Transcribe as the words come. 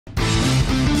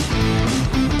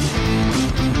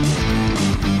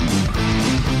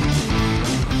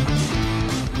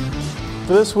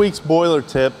For this week's boiler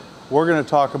tip, we're going to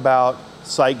talk about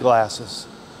sight glasses,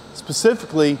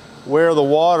 specifically where the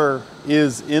water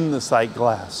is in the sight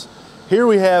glass. Here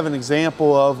we have an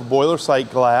example of a boiler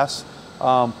sight glass.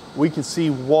 We can see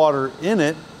water in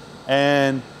it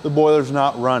and the boiler's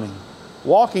not running.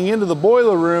 Walking into the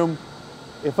boiler room,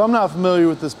 if I'm not familiar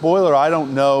with this boiler, I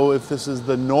don't know if this is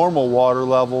the normal water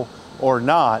level or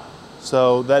not.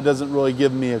 So that doesn't really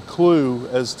give me a clue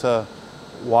as to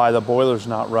why the boiler's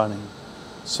not running.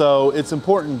 So it's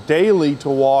important daily to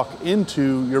walk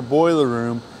into your boiler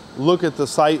room, look at the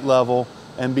sight level,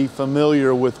 and be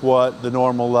familiar with what the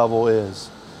normal level is.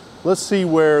 Let's see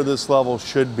where this level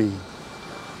should be.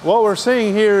 What we're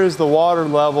seeing here is the water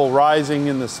level rising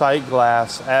in the sight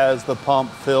glass as the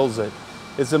pump fills it.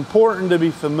 It's important to be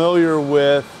familiar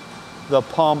with the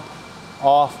pump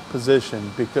off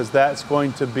position because that's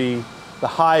going to be the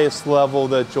highest level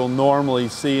that you'll normally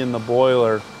see in the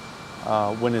boiler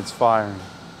when it's firing.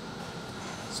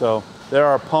 So there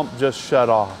our pump just shut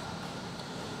off.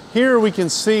 Here we can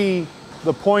see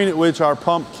the point at which our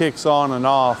pump kicks on and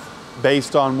off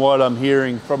based on what I'm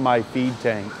hearing from my feed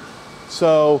tank.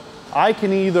 So I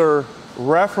can either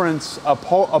reference a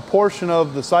portion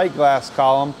of the sight glass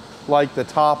column like the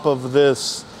top of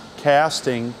this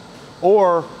casting,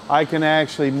 or I can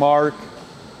actually mark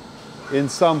in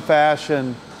some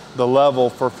fashion the level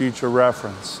for future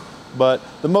reference. But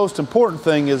the most important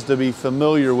thing is to be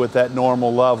familiar with that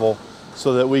normal level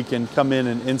so that we can come in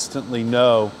and instantly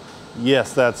know,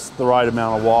 yes, that's the right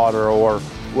amount of water, or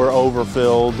we're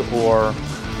overfilled, or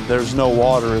there's no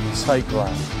water in the sight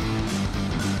glass.